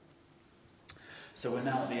So we're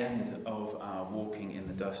now at the end of our Walking in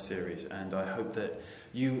the Dust series, and I hope that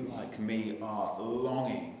you, like me, are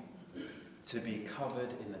longing to be covered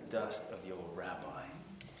in the dust of your rabbi,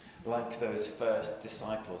 like those first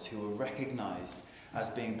disciples who were recognized as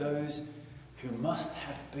being those who must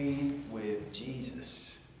have been with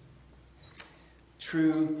Jesus.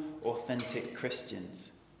 True, authentic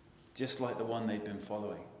Christians, just like the one they'd been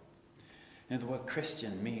following. You know, the word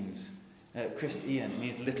Christian means, Christian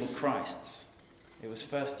means little Christs. It was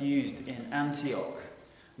first used in Antioch,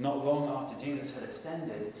 not long after Jesus had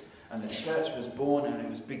ascended, and the church was born and it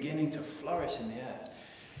was beginning to flourish in the earth.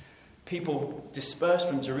 People dispersed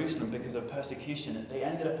from Jerusalem because of persecution, and they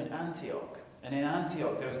ended up in Antioch. And in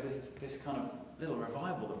Antioch there was this kind of little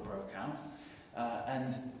revival that broke out.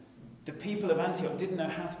 And the people of Antioch didn't know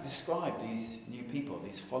how to describe these new people,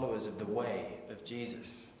 these followers of the way of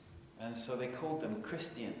Jesus. And so they called them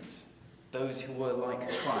Christians, those who were like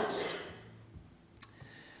Christ.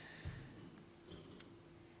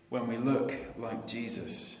 When we look like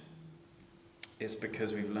Jesus, it's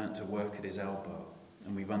because we've learnt to work at his elbow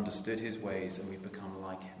and we've understood his ways and we've become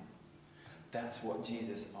like him. That's what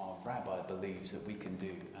Jesus, our rabbi, believes that we can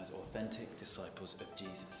do as authentic disciples of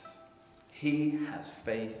Jesus. He has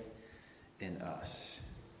faith in us.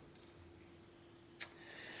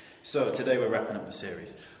 So today we're wrapping up the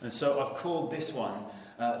series. And so I've called this one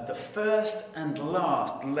the first and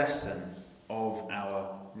last lesson of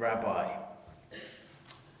our rabbi.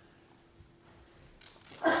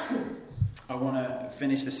 I want to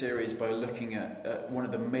finish the series by looking at one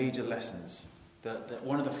of the major lessons,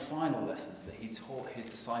 one of the final lessons that he taught his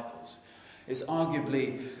disciples. It's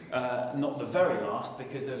arguably not the very last,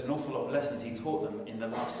 because there's an awful lot of lessons he taught them in the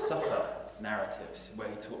Last Supper narratives, where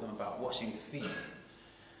he taught them about washing feet.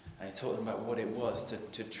 And he taught them about what it was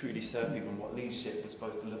to truly serve people and what leadership was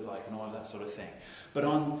supposed to look like and all of that sort of thing. But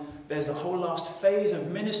there's a whole last phase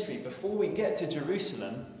of ministry before we get to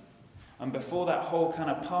Jerusalem. And before that whole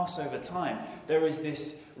kind of Passover time, there is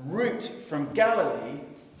this route from Galilee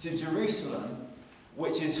to Jerusalem,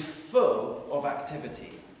 which is full of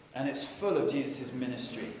activity. And it's full of Jesus'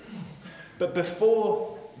 ministry. But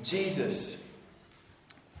before Jesus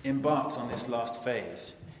embarks on this last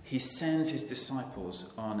phase, he sends his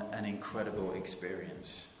disciples on an incredible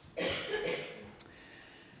experience.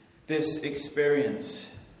 This experience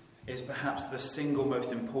is perhaps the single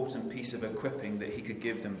most important piece of equipping that he could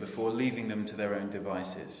give them before leaving them to their own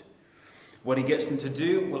devices. What he gets them to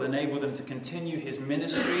do will enable them to continue his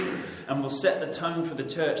ministry and will set the tone for the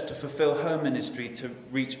church to fulfill her ministry to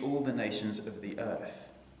reach all the nations of the earth.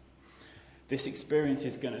 This experience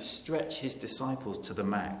is going to stretch his disciples to the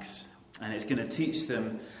max, and it's going to teach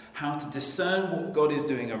them how to discern what God is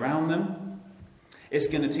doing around them. It's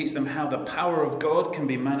going to teach them how the power of God can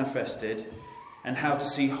be manifested, and how to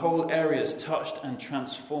see whole areas touched and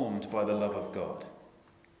transformed by the love of God.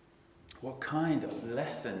 What kind of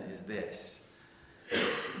lesson is this?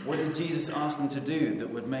 What did Jesus ask them to do that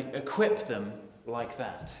would equip them like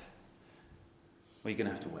that? Well, you're going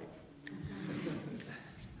to have to wait.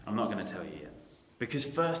 I'm not going to tell you yet. Because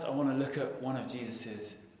first I want to look at one of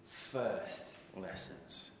Jesus' first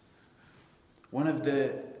lessons. One of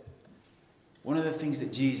the things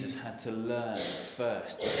that Jesus had to learn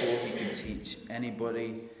first before he could teach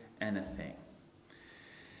anybody anything.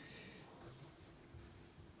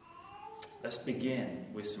 Let's begin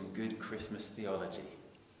with some good Christmas theology.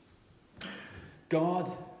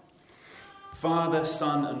 God, Father,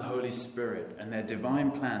 Son, and Holy Spirit, and their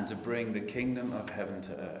divine plan to bring the kingdom of heaven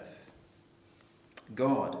to earth.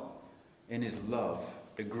 God, in his love,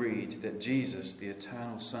 agreed that Jesus, the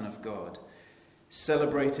eternal Son of God,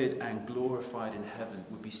 celebrated and glorified in heaven,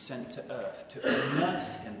 would be sent to earth to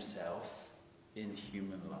immerse himself in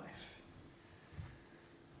human life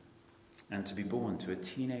and to be born to a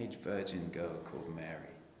teenage virgin girl called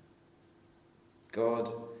Mary.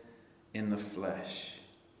 God in the flesh,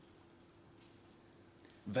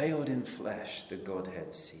 veiled in flesh, the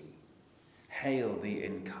Godhead see. Hail the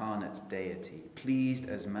incarnate deity, pleased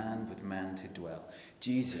as man with man to dwell.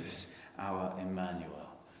 Jesus, our Emmanuel,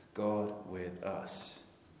 God with us.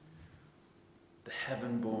 The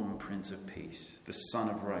heaven-born Prince of Peace, the Son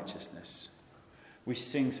of Righteousness. We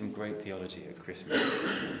sing some great theology at Christmas.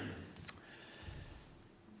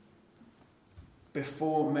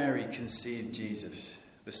 Before Mary conceived Jesus,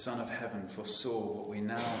 the Son of Heaven foresaw what we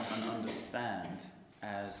now understand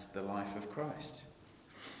as the life of Christ.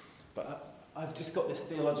 But I've just got this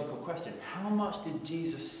theological question. How much did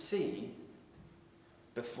Jesus see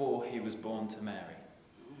before he was born to Mary?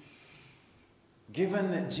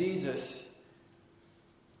 Given that Jesus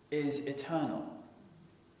is eternal,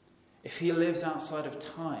 if he lives outside of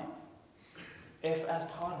time, if as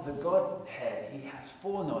part of the Godhead he has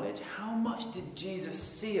foreknowledge, how much did Jesus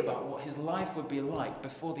see about what his life would be like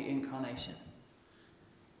before the incarnation?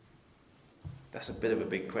 That's a bit of a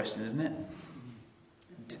big question, isn't it?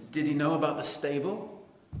 Did he know about the stable?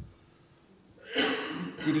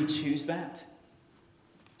 Did he choose that?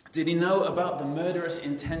 Did he know about the murderous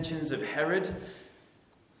intentions of Herod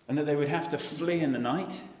and that they would have to flee in the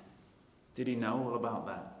night? Did he know all about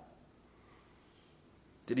that?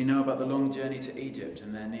 Did he know about the long journey to Egypt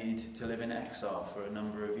and their need to live in exile for a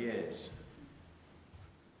number of years?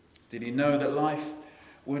 Did he know that life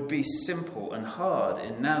would be simple and hard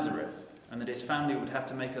in Nazareth and that his family would have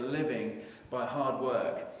to make a living by hard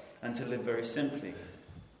work and to live very simply?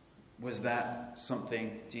 Was that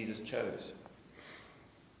something Jesus chose?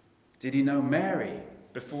 Did he know Mary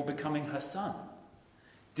before becoming her son?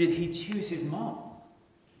 Did he choose his mom?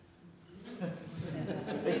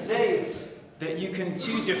 They say that you can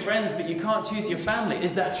choose your friends, but you can't choose your family.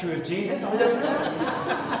 Is that true of Jesus? I don't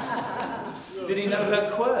know. Did he know her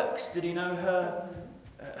quirks? Did he know her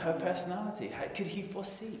personality? Could he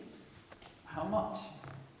foresee? How much?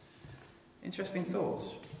 Interesting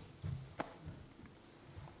thoughts.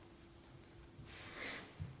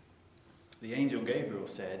 The angel Gabriel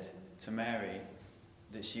said to Mary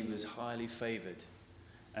that she was highly favoured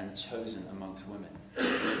and chosen amongst women.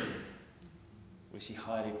 Was she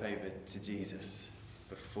highly favoured to Jesus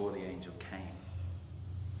before the angel came?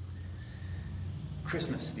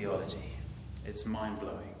 Christmas theology. It's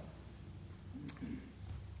mind-blowing.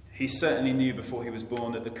 He certainly knew before he was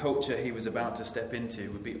born that the culture he was about to step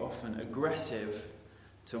into would be often aggressive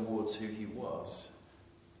towards who he was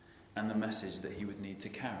and the message that he would need to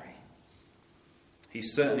carry. He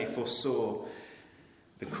certainly foresaw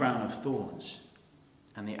the crown of thorns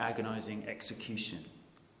and the agonizing execution,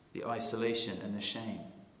 the isolation and the shame.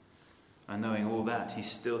 And knowing all that, he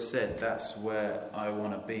still said, that's where I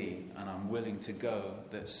want to be, and I'm willing to go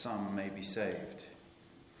that some may be saved.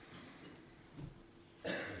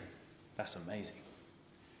 That's amazing.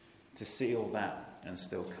 To see all that and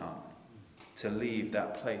still come. To leave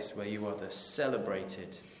that place where you are the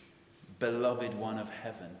celebrated, beloved one of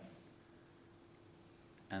heaven,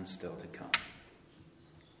 and still to come.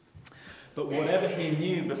 But whatever he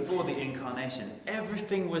knew before the incarnation,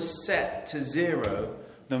 everything was set to zero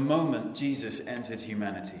the moment Jesus entered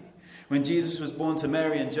humanity. When Jesus was born to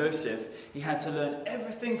Mary and Joseph, he had to learn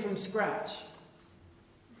everything from scratch.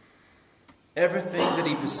 Everything that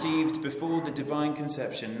he perceived before the divine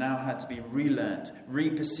conception now had to be relearnt,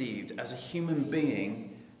 reperceived as a human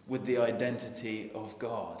being with the identity of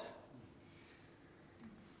God.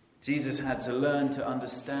 Jesus had to learn to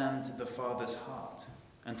understand the Father's heart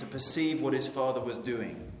and to perceive what his Father was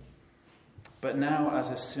doing, but now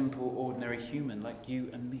as a simple, ordinary human like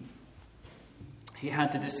you and me. He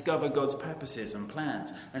had to discover God's purposes and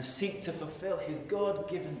plans and seek to fulfill his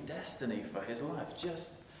God-given destiny for his life,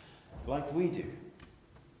 just like we do.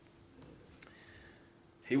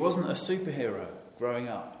 He wasn't a superhero growing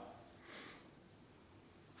up.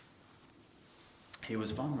 He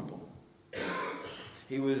was vulnerable.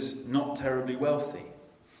 He was not terribly wealthy,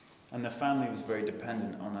 and the family was very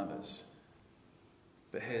dependent on others.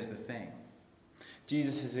 But here's the thing.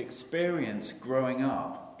 Jesus' experience growing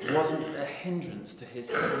up wasn't a hindrance to his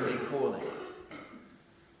heavenly calling.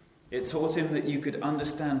 It taught him that you could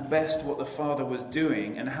understand best what the Father was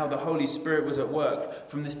doing and how the Holy Spirit was at work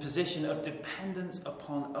from this position of dependence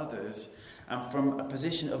upon others and from a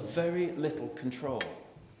position of very little control.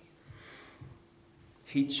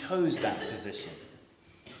 He chose that position.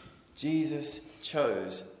 Jesus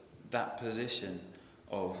chose that position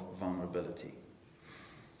of vulnerability.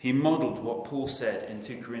 He modelled what Paul said in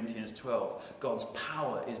 2 Corinthians 12. God's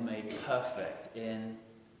power is made perfect in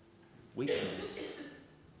weakness.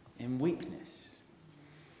 In weakness.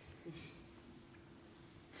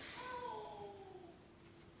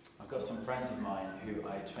 I've got some friends of mine who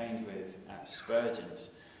I trained with at Spurgeon's.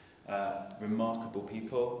 Remarkable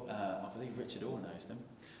people. I believe Richard Orr knows them.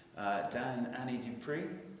 Dan and Annie Dupree.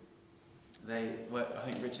 I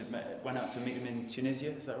think Richard went out to meet them in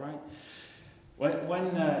Tunisia, is that right?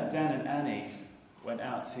 When Dan and Annie went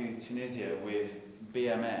out to Tunisia with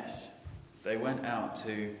BMS, they went out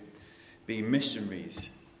to be missionaries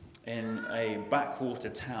in a backwater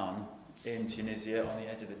town in Tunisia on the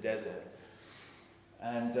edge of the desert.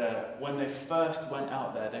 And when they first went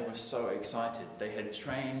out there, they were so excited. They had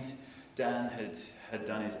trained. Dan had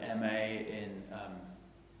done his MA in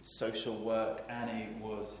social work. Annie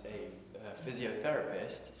was a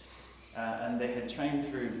physiotherapist. And they had trained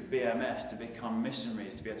through BMS to become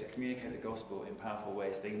missionaries, to be able to communicate the gospel in powerful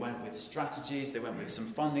ways. They went with strategies, they went with some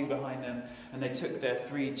funding behind them, and they took their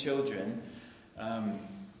 3 children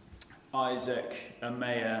Isaac,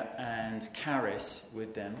 Amaya, and Charis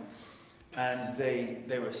with them. And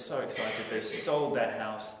they were so excited. They sold their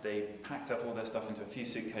house, they packed up all their stuff into a few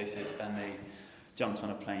suitcases, and they jumped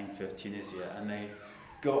on a plane for Tunisia. And they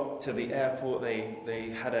got to the airport.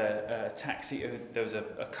 They had a taxi. There was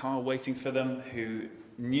a car waiting for them who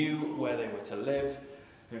knew where they were to live,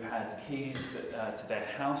 who had keys to their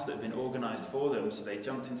house that had been organised for them. So they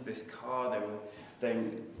jumped into this car. They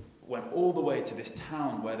went all the way to this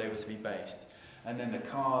town where they were to be based. And then the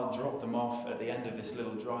car dropped them off at the end of this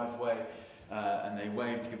little driveway, and they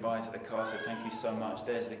waved goodbye to the car, said thank you so much,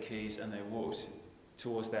 there's the keys, and they walked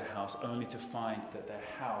towards their house, only to find that their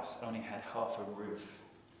house only had half a roof.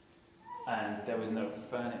 And there was no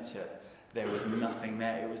furniture, there was nothing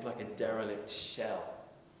there. It was like a derelict shell.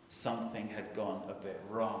 Something had gone a bit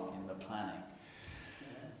wrong in the planning.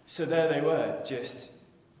 So there they were, just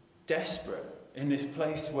desperate, in this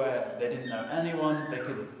place where they didn't know anyone, they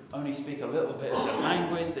could only speak a little bit of the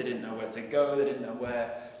language, they didn't know where to go, they didn't know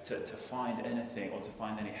where to find anything or to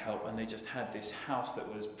find any help, and they just had this house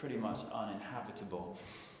that was pretty much uninhabitable,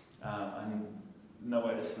 and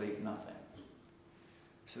nowhere to sleep, nothing.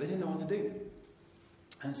 So they didn't know what to do.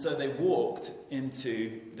 And so they walked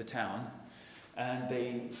into the town, and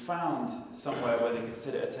they found somewhere where they could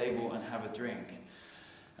sit at a table and have a drink.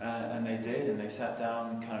 And they did, and they sat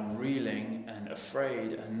down kind of reeling and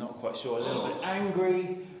afraid and not quite sure, a little bit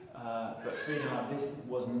angry, but feeling like this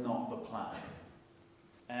was not the plan.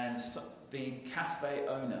 And so the cafe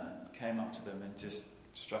owner came up to them and just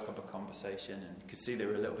struck up a conversation, and could see they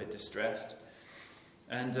were a little bit distressed.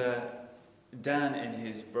 And Dan, in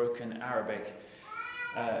his broken Arabic,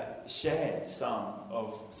 shared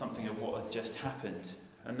something of what had just happened.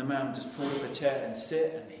 And the man just pulled up a chair and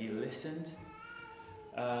sit, and he listened.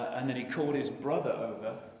 And then he called his brother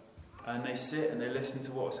over, and they sit and they listen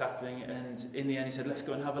to what was happening, and in the end he said, let's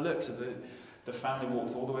go and have a look. So the family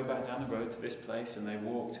walked all the way back down the road to this place, and they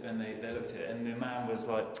walked and they looked at it, and the man was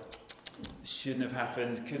like, shouldn't have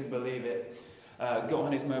happened, couldn't believe it. Got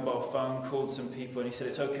on his mobile phone, called some people, and he said,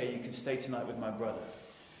 it's okay, you can stay tonight with my brother.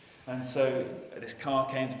 And so this car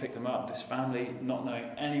came to pick them up. This family, not knowing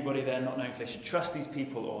anybody there, not knowing if they should trust these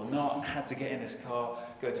people or not, had to get in this car,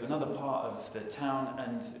 go to another part of the town,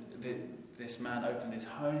 and this man opened his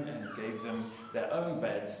home and gave them their own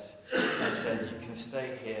beds and said, you can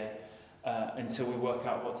stay here until we work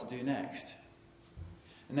out what to do next.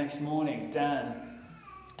 The next morning, Dan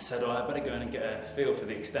said, I better go in and get a feel for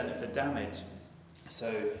the extent of the damage.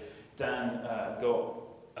 So Dan got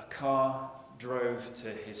a car, drove to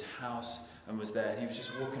his house and was there. And he was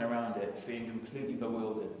just walking around it, feeling completely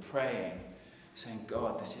bewildered, praying, saying,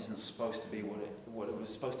 God, this isn't supposed to be what it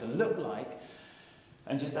was supposed to look like.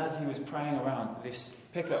 And just as he was praying around, this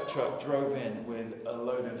pickup truck drove in with a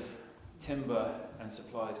load of timber and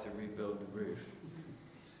supplies to rebuild the roof.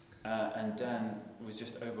 And Dan was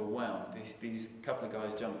just overwhelmed. These couple of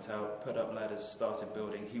guys jumped out, put up ladders, started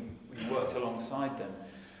building. He worked alongside them.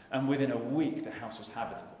 And within a week, the house was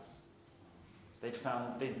habitable. They'd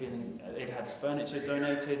had furniture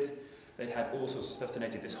donated, they'd had all sorts of stuff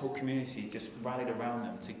donated. This whole community just rallied around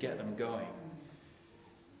them to get them going.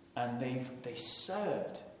 And they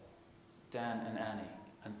served Dan and Annie.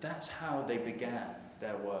 And that's how they began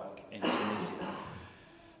their work in Tunisia.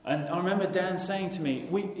 And I remember Dan saying to me,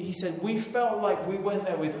 he said, we felt like we went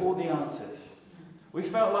there with all the answers. We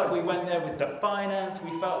felt like we went there with the finance.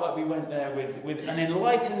 We felt like we went there with an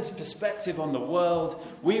enlightened perspective on the world.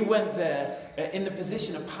 We went there in the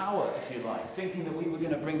position of power, if you like, thinking that we were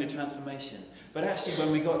going to bring the transformation. But actually, when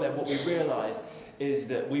we got there, what we realized is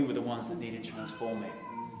that we were the ones that needed transforming.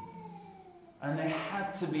 And they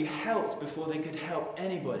had to be helped before they could help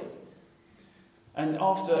anybody. And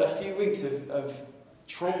after a few weeks of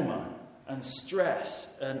trauma and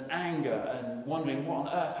stress and anger and wondering what on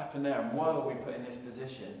earth happened there and why were we put in this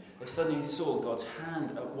position, they suddenly saw God's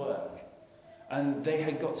hand at work. And they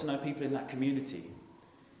had got to know people in that community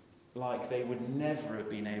like they would never have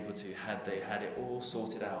been able to had they had it all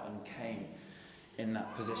sorted out and came in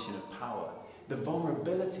that position of power. The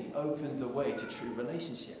vulnerability opened the way to true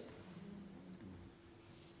relationship.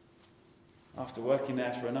 After working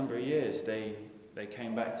there for a number of years, they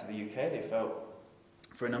came back to the UK. They felt,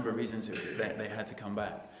 for a number of reasons, they had to come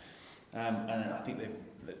back. And I think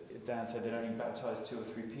Dan said they'd only baptised 2 or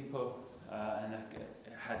 3 people and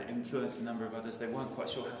had influenced a number of others. They weren't quite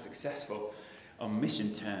sure how successful on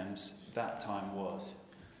mission terms that time was.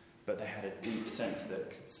 But they had a deep sense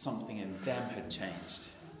that something in them had changed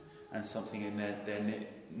and something in their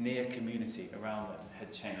near community around them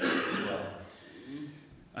had changed as well.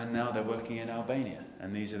 And now they're working in Albania.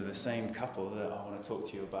 And these are the same couple that I want to talk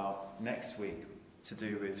to you about next week, to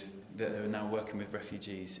do with, that are now working with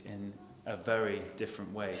refugees in a very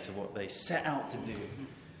different way to what they set out to do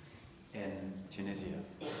in Tunisia.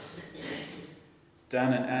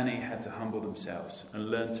 Dan and Annie had to humble themselves and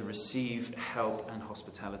learn to receive help and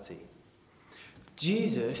hospitality.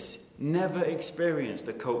 Jesus never experienced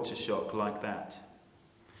a culture shock like that.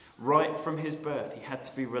 Right from his birth, he had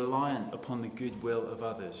to be reliant upon the goodwill of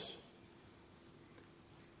others.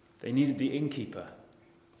 They needed the innkeeper,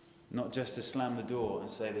 not just to slam the door and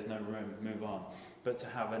say there's no room, move on, but to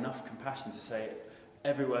have enough compassion to say,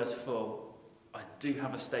 everywhere's full, I do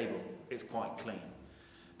have a stable, it's quite clean.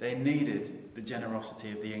 They needed the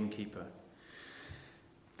generosity of the innkeeper.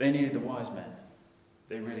 They needed the wise men.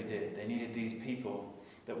 They really did. They needed these people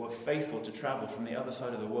that were faithful to travel from the other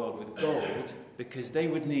side of the world with gold, because they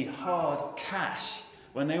would need hard cash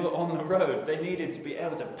when they were on the road. They needed to be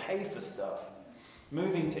able to pay for stuff.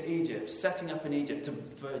 Moving to Egypt, setting up in Egypt,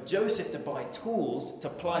 for Joseph to buy tools to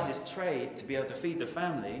ply his trade, to be able to feed the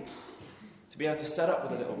family, to be able to set up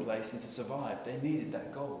with a little place and to survive. They needed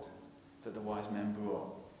that gold that the wise men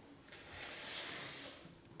brought.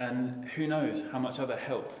 And who knows how much other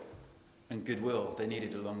help and goodwill they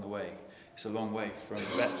needed along the way. It's a long way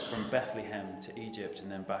from Bethlehem to Egypt and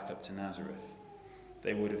then back up to Nazareth.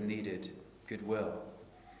 They would have needed goodwill.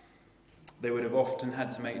 They would have often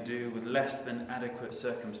had to make do with less than adequate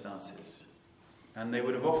circumstances. And they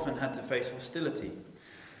would have often had to face hostility.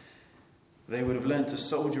 They would have learned to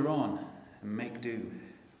soldier on and make do.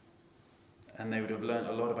 And they would have learned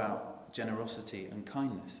a lot about generosity and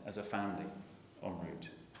kindness as a family en route.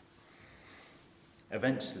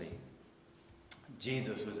 Eventually,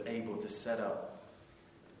 Jesus was able to set up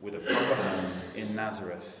with a proper home in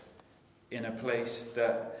Nazareth, in a place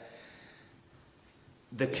that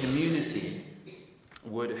the community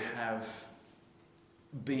would have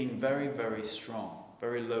been very, very strong,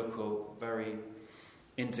 very local, very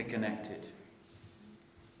interconnected.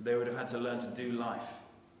 They would have had to learn to do life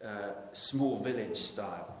small village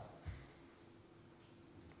style.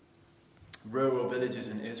 Rural villages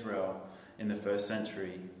in Israel in the first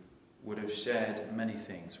century would have shared many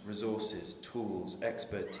things: resources, tools,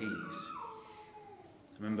 expertise.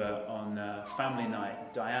 Remember on family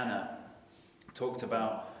night, Diana talked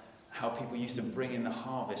about how people used to bring in the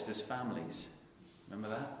harvest as families. Remember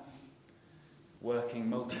that? Working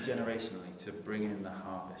multi-generationally to bring in the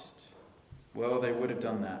harvest. Well, they would have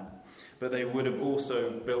done that. But they would have also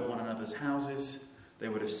built one another's houses, they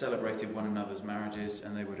would have celebrated one another's marriages,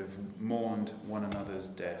 and they would have mourned one another's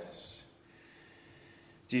deaths.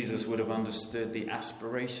 Jesus would have understood the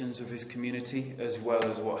aspirations of his community as well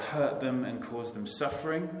as what hurt them and caused them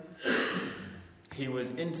suffering. He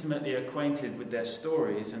was intimately acquainted with their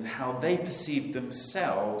stories and how they perceived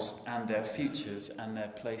themselves and their futures and their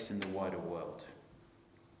place in the wider world.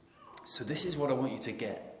 So this is what I want you to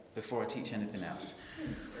get before I teach anything else.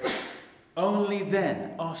 Only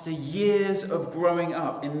then, after years of growing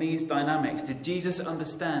up in these dynamics, did Jesus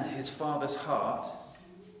understand his Father's heart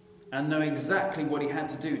and know exactly what he had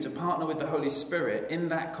to do to partner with the Holy Spirit in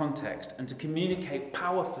that context and to communicate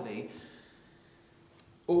powerfully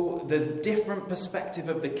all the different perspective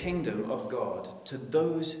of the kingdom of God to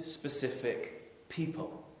those specific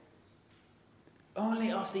people.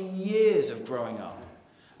 Only after years of growing up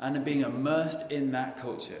and being immersed in that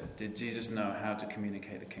culture did Jesus know how to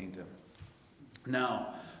communicate the kingdom.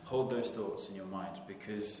 Now, hold those thoughts in your mind,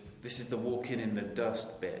 because this is the walking in the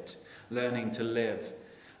dust bit, learning to live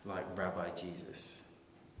like Rabbi Jesus.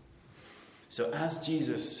 So as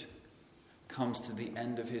Jesus comes to the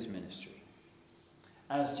end of his ministry,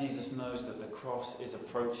 as Jesus knows that the cross is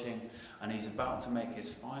approaching and he's about to make his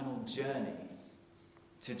final journey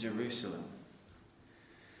to Jerusalem,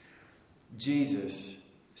 Jesus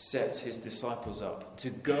sets his disciples up to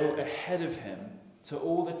go ahead of him to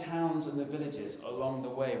all the towns and the villages along the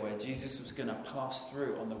way where Jesus was going to pass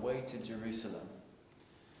through on the way to Jerusalem.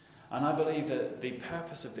 And I believe that the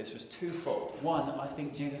purpose of this was twofold. One, I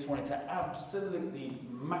think Jesus wanted to absolutely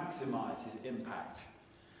maximize his impact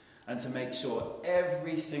and to make sure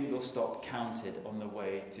every single stop counted on the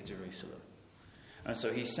way to Jerusalem. And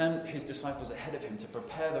so he sent his disciples ahead of him to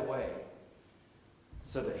prepare the way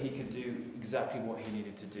so that he could do exactly what he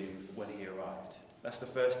needed to do when he arrived. That's the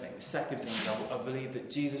first thing. The second thing is I believe that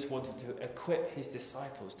Jesus wanted to equip his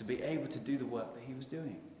disciples to be able to do the work that he was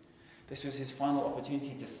doing. This was his final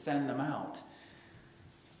opportunity to send them out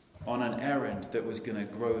on an errand that was going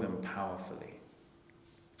to grow them powerfully.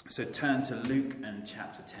 So turn to Luke and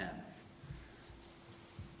chapter 10.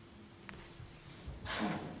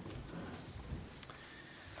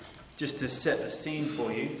 Just to set the scene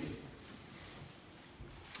for you,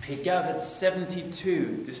 he gathered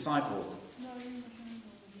 72 disciples.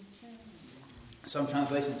 Some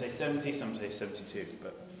translations say 70, some say 72,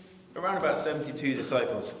 but around about 72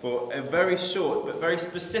 disciples for a very short but very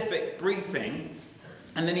specific briefing.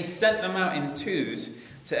 And then he sent them out in twos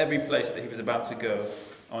to every place that he was about to go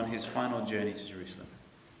on his final journey to Jerusalem.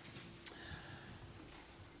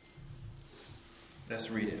 Let's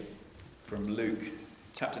read it from Luke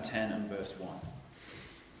chapter 10 and verse 1.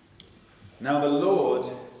 Now the Lord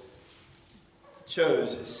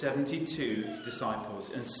chose 72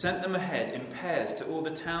 disciples and sent them ahead in pairs to all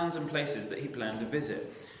the towns and places that he planned to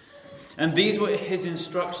visit. And these were his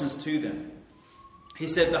instructions to them. He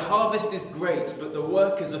said, "The harvest is great, but the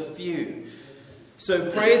workers are few.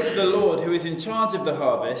 So pray to the Lord who is in charge of the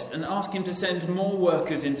harvest and ask him to send more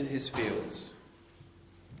workers into his fields.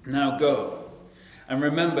 Now go, and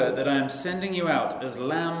remember that I am sending you out as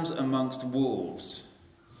lambs amongst wolves."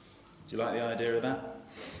 Do you like the idea of that?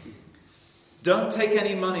 "Don't take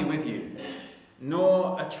any money with you,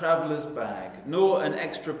 nor a traveller's bag, nor an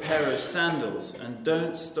extra pair of sandals, and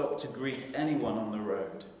don't stop to greet anyone on the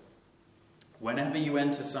road. Whenever you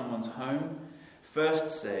enter someone's home, first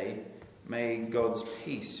say, 'May God's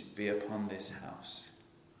peace be upon this house.'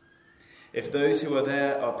 If those who are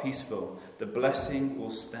there are peaceful, the blessing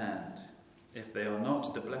will stand. If they are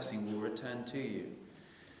not, the blessing will return to you.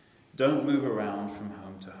 Don't move around from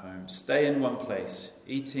home to home. Stay in one place,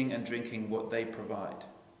 eating and drinking what they provide.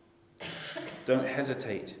 Don't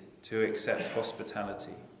hesitate to accept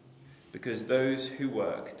hospitality, because those who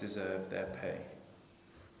work deserve their pay.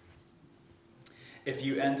 If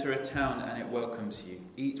you enter a town and it welcomes you,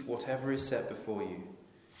 eat whatever is set before you.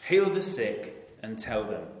 Heal the sick and tell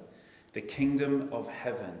them, 'The kingdom of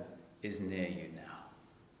heaven is near you now.'"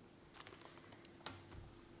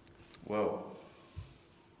 Whoa.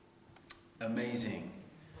 Amazing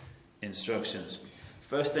instructions.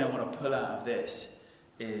 First thing I want to pull out of this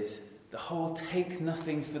is the whole take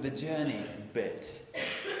nothing for the journey bit.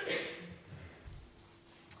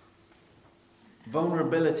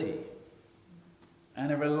 Vulnerability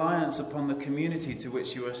and a reliance upon the community to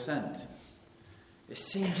which you are sent. It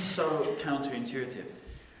seems so counterintuitive.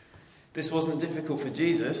 This wasn't difficult for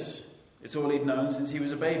Jesus. It's all he'd known since he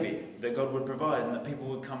was a baby, that God would provide and that people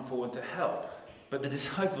would come forward to help. But the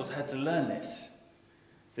disciples had to learn this.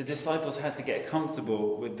 The disciples had to get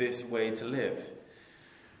comfortable with this way to live.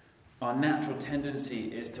 Our natural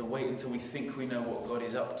tendency is to wait until we think we know what God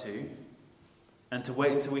is up to, and to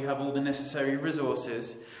wait until we have all the necessary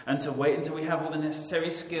resources, and to wait until we have all the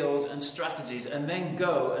necessary skills and strategies, and then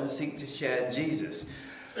go and seek to share Jesus.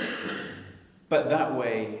 But that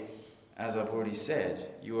way, as I've already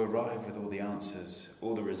said, you arrive with all the answers,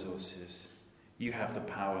 all the resources. You have the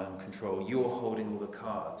power and control. You're holding all the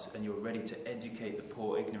cards, and you're ready to educate the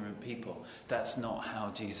poor, ignorant people. That's not how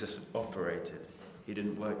Jesus operated. He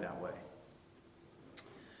didn't work that way.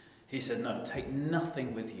 He said, no, take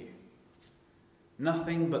nothing with you.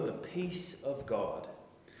 Nothing but the peace of God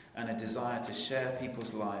and a desire to share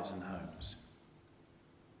people's lives and homes.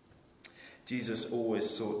 Jesus always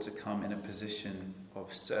sought to come in a position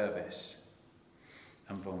of service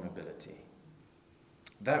and vulnerability.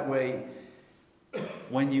 That way,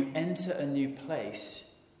 when you enter a new place,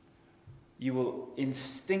 you will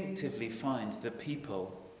instinctively find the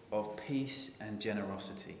people of peace and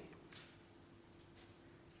generosity.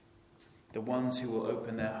 The ones who will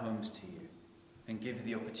open their homes to you and give you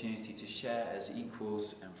the opportunity to share as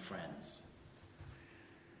equals and friends.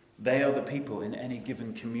 They are the people in any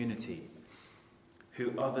given community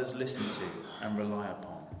who others listen to and rely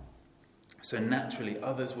upon. So naturally,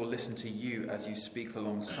 others will listen to you as you speak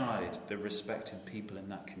alongside the respected people in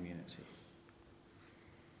that community.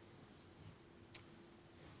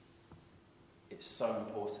 It's so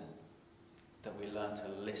important that we learn to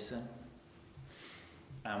listen,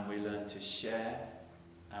 and we learn to share,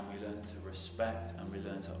 and we learn to respect, and we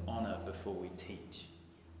learn to honour before we teach.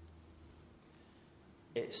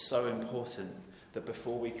 It's so important that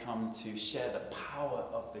before we come to share the power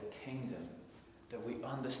of the kingdom, that we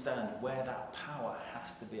understand where that power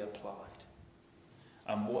has to be applied,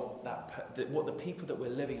 and what the people that we're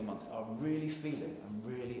living amongst are really feeling and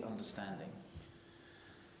really understanding,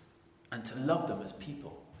 and to love them as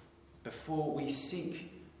people before we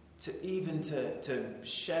seek to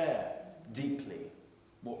share deeply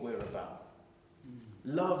what we're about.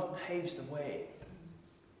 Love paves the way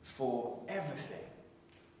for everything.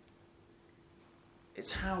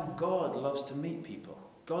 It's how God loves to meet people.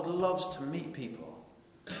 God loves to meet people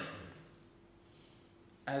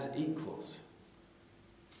as equals.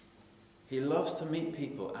 He loves to meet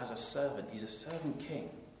people as a servant. He's a servant king.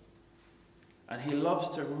 And he loves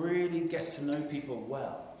to really get to know people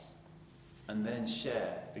well and then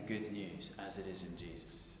share the good news as it is in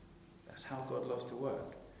Jesus. That's how God loves to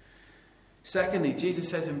work. Secondly, Jesus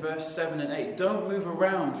says in verse 7 and 8, don't move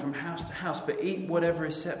around from house to house, but eat whatever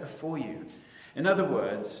is set before you. In other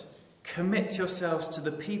words, commit yourselves to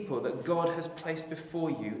the people that God has placed before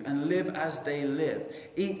you and live as they live.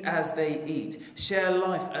 Eat as they eat. Share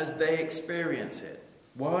life as they experience it.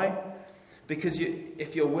 Why? Because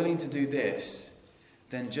if you're willing to do this,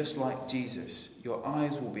 then just like Jesus, your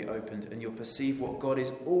eyes will be opened and you'll perceive what God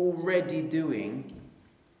is already doing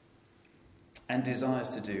and desires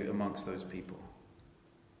to do amongst those people.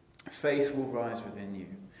 Faith will rise within you,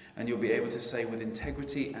 and you'll be able to say with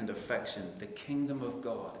integrity and affection, the kingdom of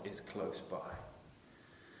God is close by.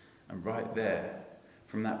 And right there,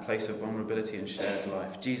 from that place of vulnerability and shared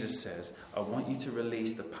life, Jesus says, I want you to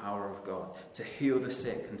release the power of God, to heal the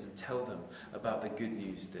sick and to tell them about the good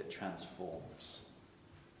news that transforms.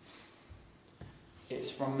 It's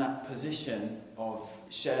from that position of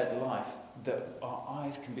shared life that our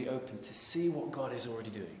eyes can be opened to see what God is already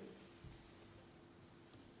doing.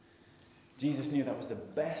 Jesus knew that was the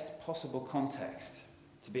best possible context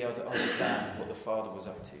to be able to understand what the Father was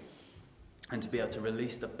up to and to be able to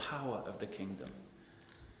release the power of the kingdom.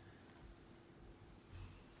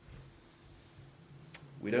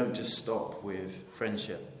 We don't just stop with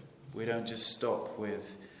friendship. We don't just stop with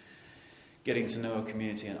getting to know a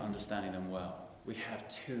community and understanding them well. We have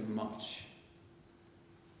too much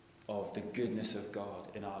of the goodness of God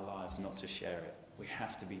in our lives not to share it. We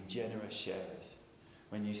have to be generous sharers.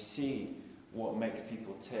 When you see what makes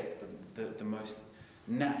people tick, the most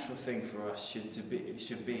natural thing for us should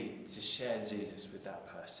be to share Jesus with that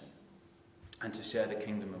person and to share the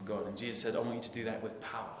kingdom of God. And Jesus said, I want you to do that with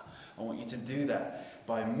power. I want you to do that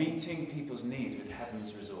by meeting people's needs with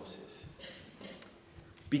heaven's resources.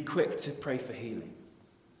 Be quick to pray for healing.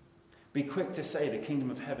 Be quick to say the kingdom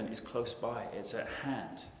of heaven is close by. It's at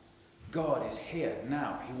hand. God is here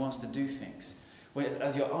now. He wants to do things.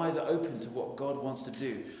 As your eyes are open to what God wants to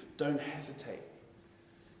do, don't hesitate.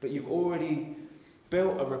 But you've already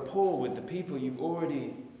built a rapport with the people. You've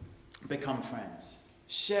already become friends.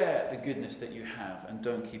 Share the goodness that you have and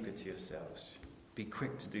don't keep it to yourselves. Be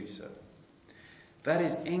quick to do so. That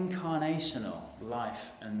is incarnational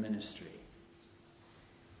life and ministry.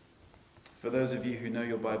 For those of you who know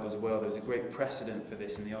your Bibles well, there was a great precedent for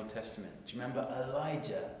this in the Old Testament. Do you remember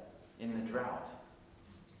Elijah in the drought?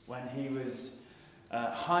 When he was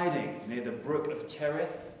hiding near the brook of Cherith,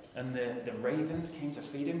 and the ravens came to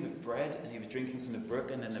feed him with bread, and he was drinking from the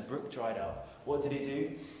brook, and then the brook dried up. What did he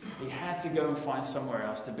do? He had to go and find somewhere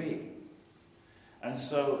else to be. And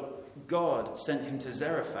so God sent him to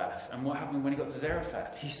Zarephath. And what happened when he got to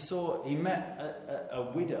Zarephath? He met a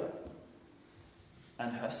widow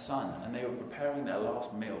and her son, and they were preparing their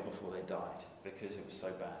last meal before they died because it was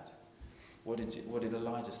so bad. What did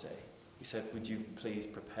Elijah say? He said, would you please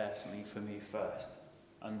prepare something for me first,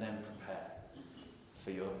 and then prepare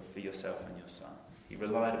for yourself and your son. He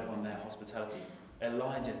relied upon their hospitality.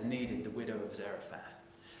 Elijah needed the widow of Zarephath.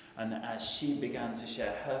 And as she began to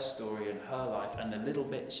share her story and her life and the little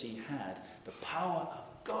bit she had, the power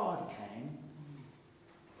of God came,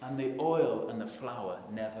 and the oil and the flour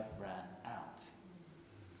never ran out.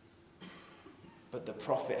 But the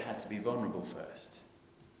prophet had to be vulnerable first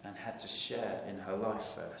and had to share in her life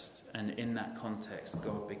first. And in that context,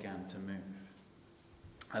 God began to move.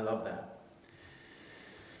 I love that.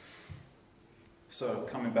 So,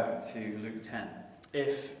 coming back to Luke 10.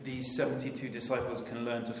 If these 72 disciples can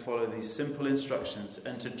learn to follow these simple instructions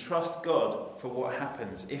and to trust God for what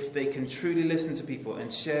happens, if they can truly listen to people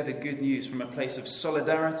and share the good news from a place of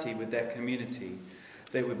solidarity with their community,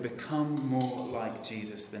 they would become more like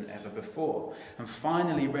Jesus than ever before, and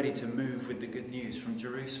finally ready to move with the good news from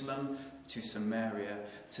Jerusalem to Samaria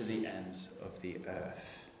to the ends of the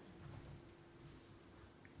earth.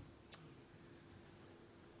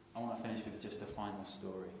 I want to finish with just a final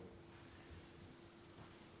story.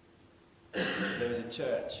 There was a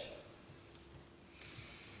church,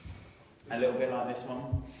 a little bit like this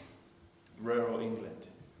one, rural England,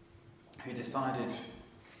 who decided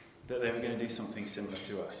that they were going to do something similar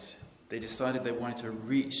to us. They decided they wanted to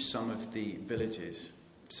reach some of the villages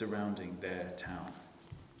surrounding their town.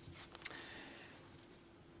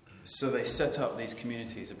 So they set up these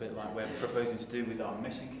communities, a bit like we're proposing to do with our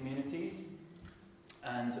mission communities.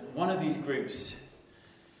 And one of these groups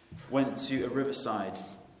went to a riverside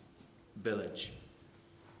village.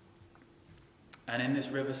 And in this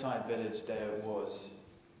riverside village there was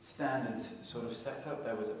standard sort of setup.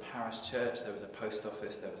 There was a parish church, there was a post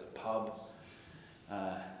office, there was a pub.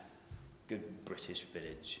 Good British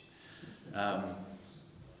village.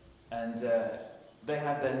 They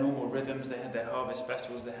had their normal rhythms, they had their harvest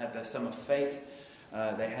festivals, they had their summer fete,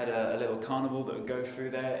 they had a little carnival that would go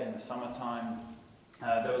through there in the summertime.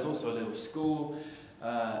 There was also a little school,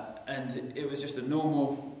 and it was just a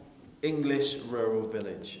normal English rural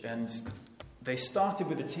village. And they started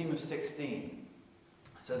with a team of 16.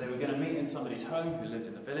 So they were going to meet in somebody's home who lived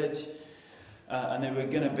in the village, and they were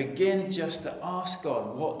going to begin just to ask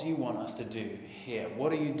God, what do you want us to do here?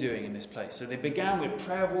 What are you doing in this place? So they began with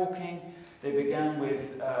prayer walking. They began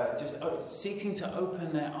with just seeking to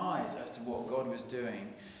open their eyes as to what God was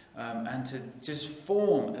doing, and to just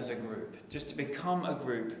form as a group, just to become a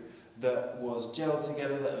group that was gelled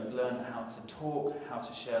together, that had learned how to talk, how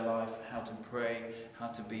to share life, how to pray, how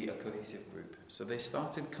to be a cohesive group. So they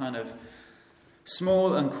started kind of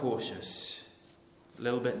small and cautious, a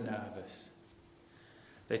little bit nervous.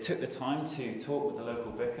 They took the time to talk with the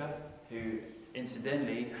local vicar, who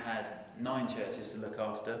incidentally had 9 churches to look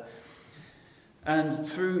after. And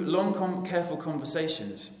through long, careful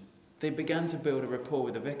conversations, they began to build a rapport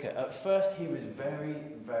with the vicar. At first, he was very,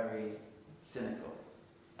 very cynical.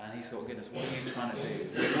 And he thought, goodness, what are you trying to do?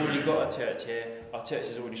 We've already got a church here. Our church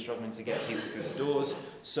is already struggling to get people through the doors.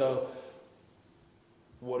 So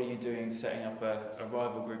what are you doing setting up a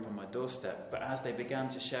rival group on my doorstep? But as they began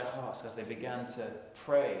to share hearts, as they began to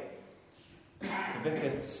pray, the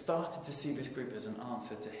vicar started to see this group as an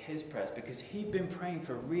answer to his prayers, because he'd been praying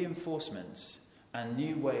for reinforcements and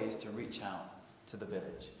new ways to reach out to the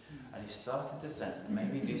village. And he started to sense that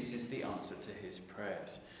maybe this is the answer to his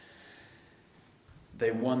prayers.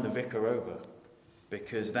 They won the vicar over,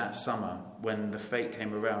 because that summer, when the fete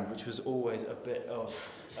came around, which was always a bit of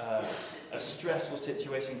a stressful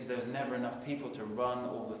situation because there was never enough people to run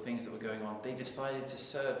all the things that were going on, they decided to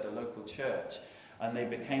serve the local church, and they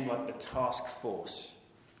became like the task force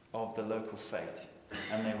of the local fete.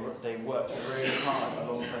 And they worked really hard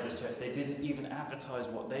alongside this church. They didn't even advertise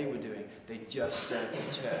what they were doing. They just served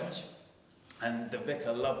the church. And the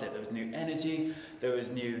vicar loved it. There was new energy. There was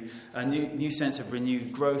a new sense of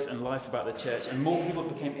renewed growth and life about the church. And more people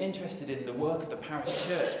became interested in the work of the parish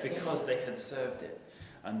church because they had served it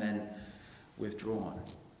and then withdrawn.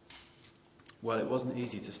 Well, it wasn't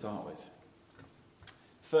easy to start with.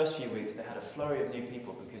 First few weeks, they had a flurry of new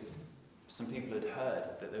people because some people had heard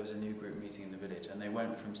that there was a new group meeting in the village, and they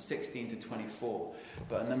went from 16 to 24.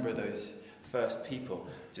 But a number of those first people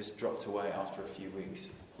just dropped away after a few weeks.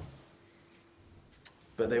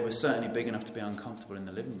 But they were certainly big enough to be uncomfortable in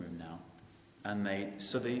the living room now. And they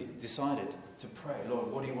decided to pray, Lord,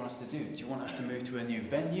 what do you want us to do? Do you want us to move to a new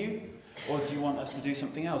venue? Or do you want us to do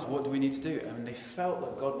something else? What do we need to do? And they felt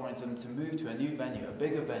that God wanted them to move to a new venue, a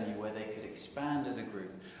bigger venue where they could expand as a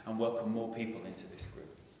group and welcome more people into this group.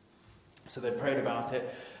 So they prayed about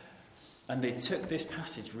it, and they took this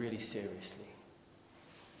passage really seriously.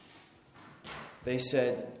 They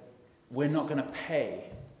said, we're not going to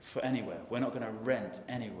pay for anywhere. We're not going to rent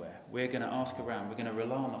anywhere. We're going to ask around. We're going to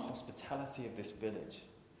rely on the hospitality of this village,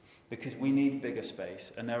 because we need bigger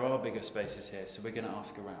space, and there are bigger spaces here, so we're going to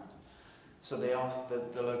ask around. So they asked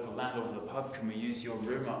the local landlord of the pub, can we use your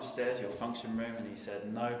room upstairs, your function room? And he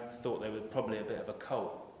said no, thought they were probably a bit of a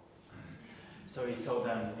cult. So he told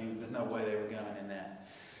them there's no way they were going in there.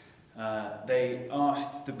 They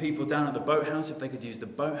asked the people down at the boathouse if they could use the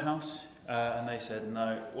boathouse, and they said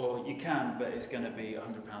no. Well, you can, but it's going to be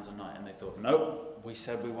 £100 a night. And they thought, nope, we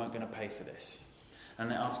said we weren't going to pay for this. And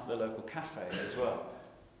they asked the local cafe as well.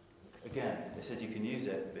 Again, they said you can use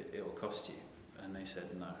it, but it will cost you. And they said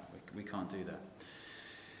no, we can't do that.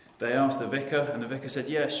 They asked the vicar, and the vicar said,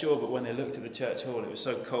 yeah, sure, but when they looked at the church hall, it was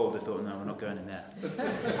so cold, they thought, no, we're not going in there.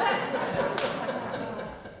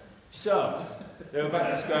 So, they were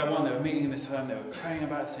back to square one. They were meeting in this home. They were praying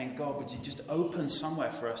about it, saying, God, would you just open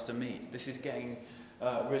somewhere for us to meet? This is getting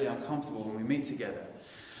really uncomfortable when we meet together.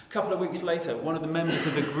 A couple of weeks later, one of the members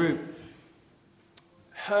of the group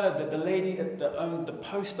heard that the lady that owned the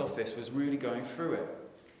post office was really going through it.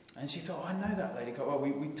 And she thought, I know that lady quite well.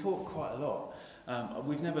 We talk quite a lot.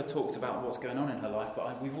 We've never talked about what's going on in her life,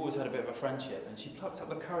 but we've always had a bit of a friendship. And she plucked up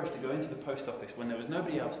the courage to go into the post office when there was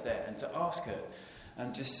nobody else there and to ask her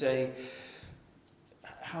and just say,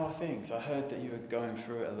 how are things? I heard that you were going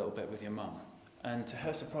through it a little bit with your mum. And to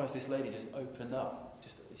her surprise, this lady just opened up.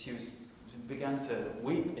 She began to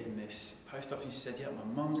weep in this post office. She said, yeah,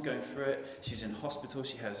 my mum's going through it. She's in hospital.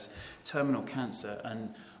 She has terminal cancer.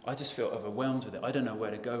 And I just feel overwhelmed with it. I don't know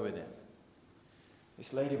where to go with it.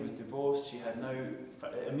 This lady was divorced. She had no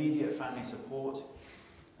immediate family support.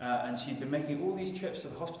 And she'd been making all these trips to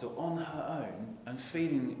the hospital on her own and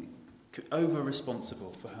feeling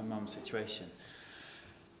over-responsible for her mum's situation.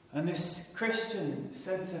 And this Christian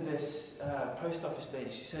said to this post office lady,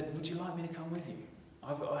 she said, would you like me to come with you?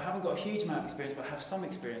 I haven't got a huge amount of experience, but I have some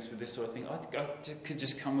experience with this sort of thing. I could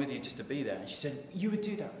just come with you just to be there. And she said, you would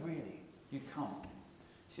do that, really? You'd come?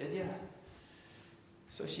 She said, yeah.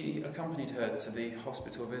 So she accompanied her to the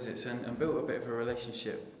hospital visits and built a bit of a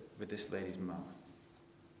relationship with this lady's mum.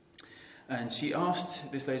 And she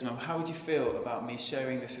asked this lady's mum, how would you feel about me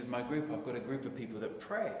sharing this with my group? I've got a group of people that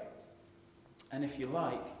pray. And if you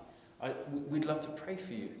like, we'd love to pray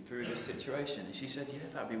for you through this situation. And she said, yeah,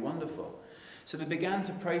 that'd be wonderful. So they began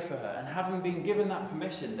to pray for her. And having been given that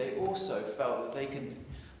permission, they also felt that they could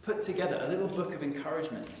put together a little book of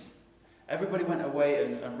encouragements. Everybody went away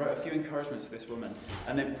and wrote a few encouragements for this woman.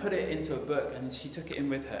 And they put it into a book, and she took it in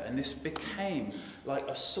with her. And this became like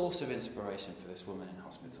a source of inspiration for this woman in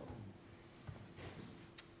hospital.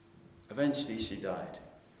 Eventually she died.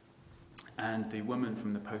 And the woman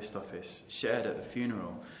from the post office shared at the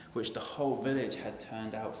funeral, which the whole village had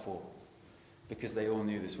turned out for, because they all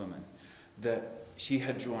knew this woman, that she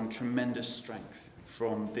had drawn tremendous strength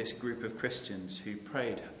from this group of Christians who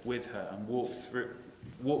prayed with her and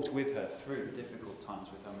walked with her through difficult times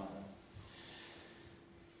with her mother.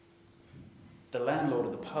 The landlord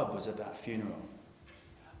of the pub was at that funeral.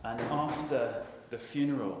 And after the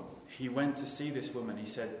funeral, he went to see this woman. He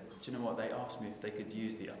said, do you know what, they asked me if they could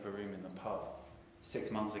use the upper room in the pub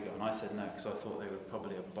 6 months ago. And I said no, because I thought they were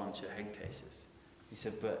probably a bunch of head cases. He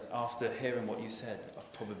said, but after hearing what you said, I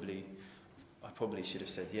probably should have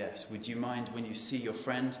said yes. Would you mind, when you see your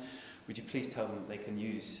friend, would you please tell them that they can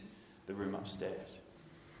use the room upstairs?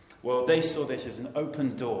 Well, they saw this as an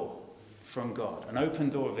open door from God, an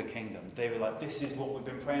open door of the kingdom. They were like, this is what we've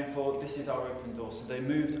been praying for, this is our open door. So they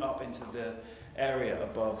moved up into the area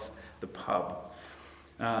above the pub.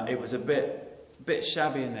 It was a bit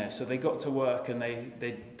shabby in there, so they got to work and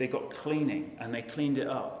they got cleaning, and they cleaned it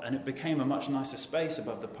up, and it became a much nicer space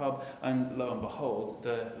above the pub, and lo and behold,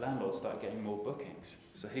 the landlord started getting more bookings.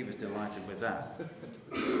 So he was delighted with that.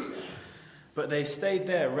 But they stayed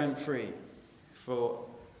there rent-free for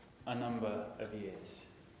a number of years.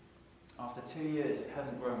 After 2 years, it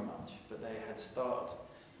hadn't grown much, but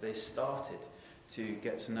they started to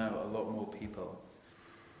get to know a lot more people.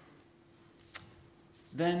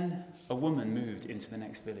 Then a woman moved into the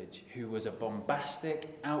next village who was a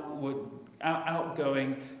bombastic,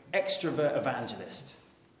 outgoing, extrovert evangelist.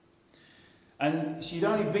 And she'd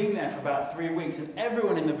only been there for about 3 weeks, and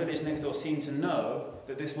everyone in the village next door seemed to know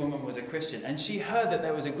that this woman was a Christian. And she heard that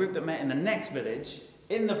there was a group that met in the next village,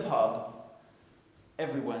 in the pub,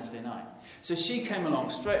 every Wednesday night. So she came along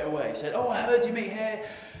straight away, said, oh, I heard you meet here.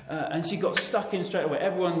 And she got stuck in straight away.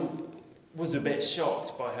 Everyone was a bit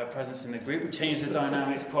shocked by her presence in the group. It changed the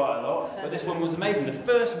dynamics quite a lot. But this one was amazing. The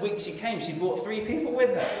first week she came, she brought 3 people with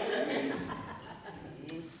her.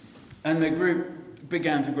 And the group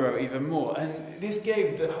began to grow even more. And this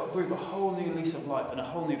gave the group a whole new lease of life and a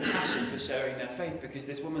whole new passion for sharing their faith, because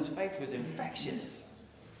this woman's faith was infectious.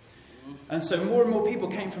 And so more and more people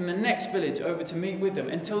came from the next village over to meet with them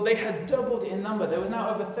until they had doubled in number. There was now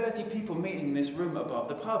over 30 people meeting in this room above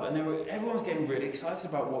the pub, and everyone was getting really excited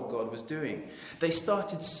about what God was doing. They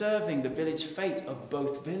started serving the village fete of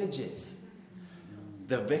both villages.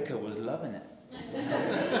 The vicar was loving it.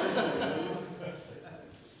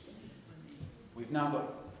 We've now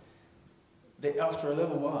got... after a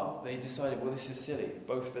little while, they decided, well, this is silly.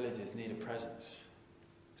 Both villages need a presence.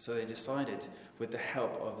 So they decided, with the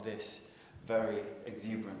help of this very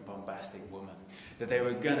exuberant, bombastic woman, that they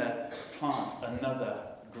were going to plant another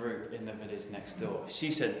group in the village next door. She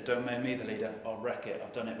said, don't make me the leader, I'll wreck it,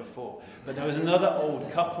 I've done it before. But there was another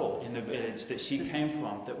old couple in the village that she came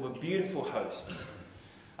from that were beautiful hosts.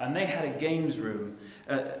 And they had a games room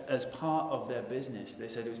as part of their business. They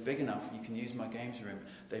said it was big enough, you can use my games room.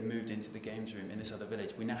 They moved into the games room in this other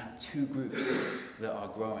village. We now have 2 groups that are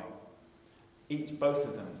growing. Both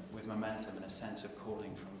of them with momentum and a sense of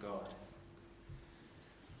calling from God.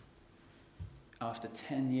 After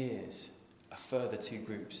 10 years, a further 2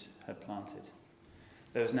 groups had planted.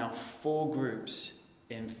 There was now 4 groups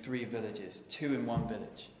in 3 villages, 2 in 1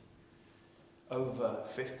 village. Over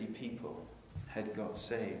 50 people had got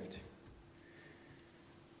saved.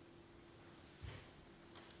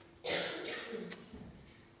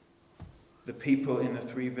 The people in the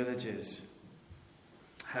 3 villages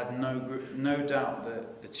had no doubt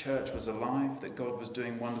that the church was alive, that God was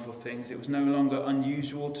doing wonderful things. It was no longer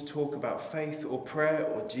unusual to talk about faith or prayer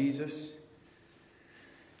or Jesus.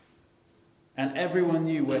 And everyone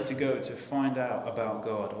knew where to go to find out about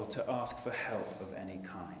God or to ask for help of any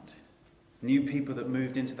kind. New people that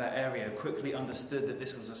moved into that area quickly understood that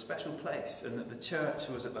this was a special place and that the church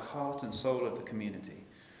was at the heart and soul of the community.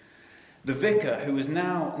 The vicar, who was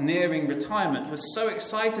now nearing retirement, was so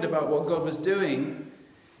excited about what God was doing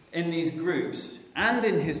in these groups and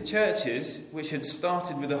in his churches, which had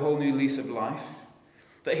started with a whole new lease of life,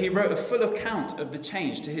 that he wrote a full account of the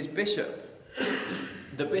change to his bishop.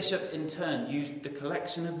 The bishop, in turn, used the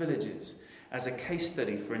collection of villages as a case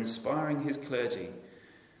study for inspiring his clergy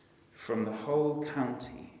from the whole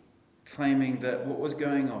county, claiming that what was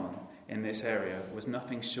going on in this area was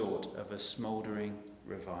nothing short of a smouldering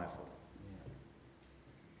revival.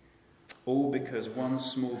 All because one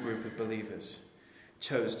small group of believers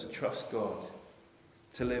chose to trust God,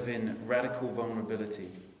 to live in radical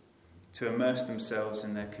vulnerability, to immerse themselves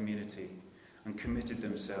in their community, and committed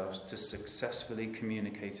themselves to successfully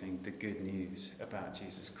communicating the good news about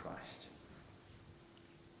Jesus Christ.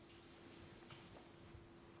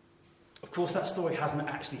 Of course, that story hasn't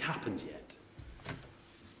actually happened yet.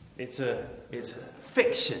 It's a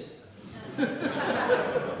fiction.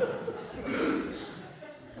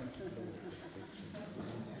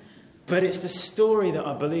 But it's the story that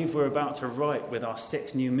I believe we're about to write with our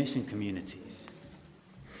 6 new mission communities.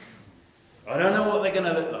 I don't know what they're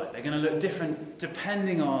going to look like. They're going to look different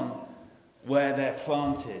depending on where they're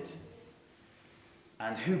planted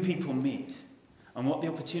and who people meet and what the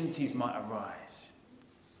opportunities might arise.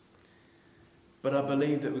 But I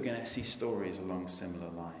believe that we're going to see stories along similar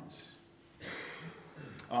lines.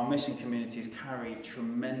 Our mission communities carry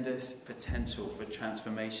tremendous potential for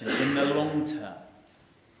transformation in the long term.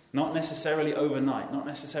 Not necessarily overnight, not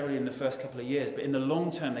necessarily in the first couple of years, but in the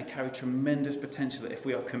long term they carry tremendous potential if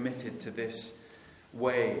we are committed to this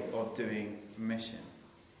way of doing mission.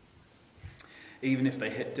 Even if they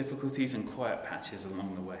hit difficulties and quiet patches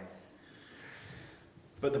along the way.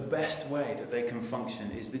 But the best way that they can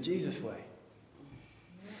function is the Jesus way.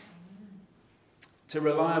 To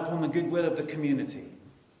rely upon the goodwill of the community.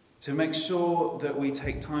 To make sure that we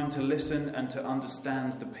take time to listen and to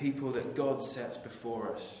understand the people that God sets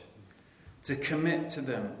before us. To commit to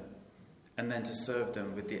them and then to serve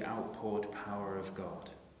them with the outpoured power of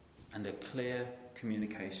God and a clear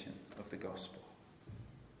communication of the gospel.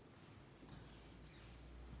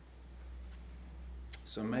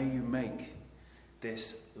 So may you make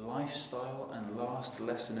this lifestyle and last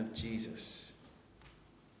lesson of Jesus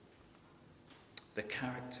the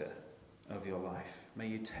character of your life. May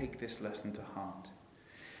you take this lesson to heart.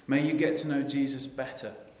 May you get to know Jesus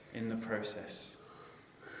better in the process.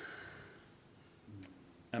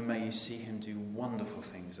 And may you see him do wonderful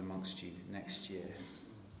things amongst you next year.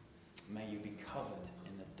 May you be covered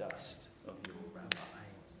in the dust of your rabbi.